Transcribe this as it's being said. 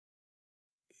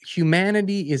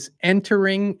humanity is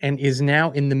entering and is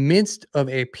now in the midst of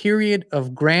a period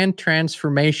of grand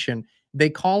transformation. They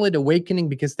call it awakening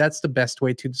because that's the best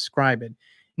way to describe it.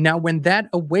 Now, when that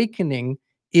awakening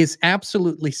is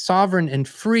absolutely sovereign and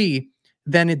free,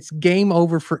 then it's game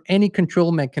over for any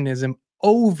control mechanism.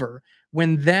 Over.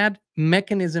 When that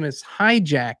mechanism is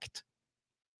hijacked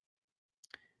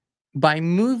by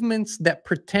movements that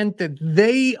pretend that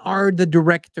they are the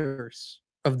directors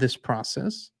of this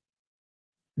process,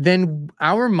 then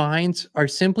our minds are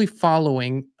simply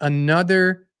following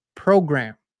another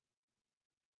program.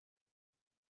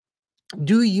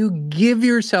 Do you give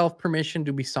yourself permission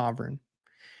to be sovereign?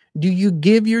 Do you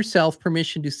give yourself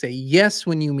permission to say yes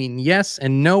when you mean yes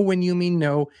and no when you mean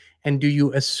no? And do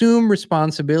you assume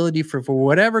responsibility for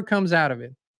whatever comes out of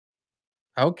it?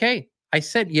 Okay, I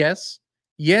said yes.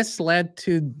 Yes led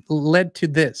to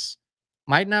this.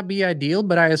 Might not be ideal,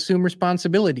 but I assume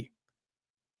responsibility.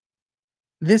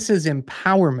 This is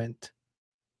empowerment.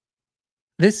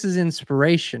 This is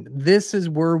inspiration. This is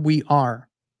where we are.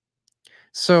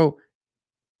 So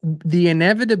the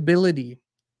inevitability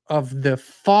of the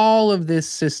fall of this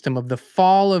system, of the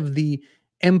fall of the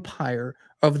empire,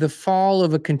 of the fall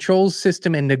of a control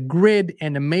system and a grid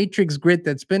and a matrix grid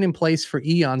that's been in place for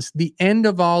eons, the end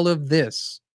of all of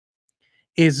this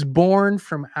is born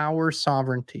from our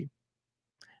sovereignty,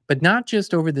 but not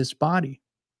just over this body.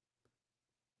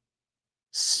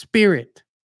 Spirit.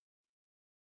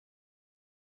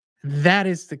 That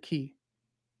is the key.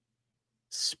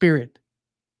 Spirit.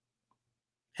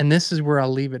 And this is where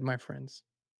I'll leave it, my friends.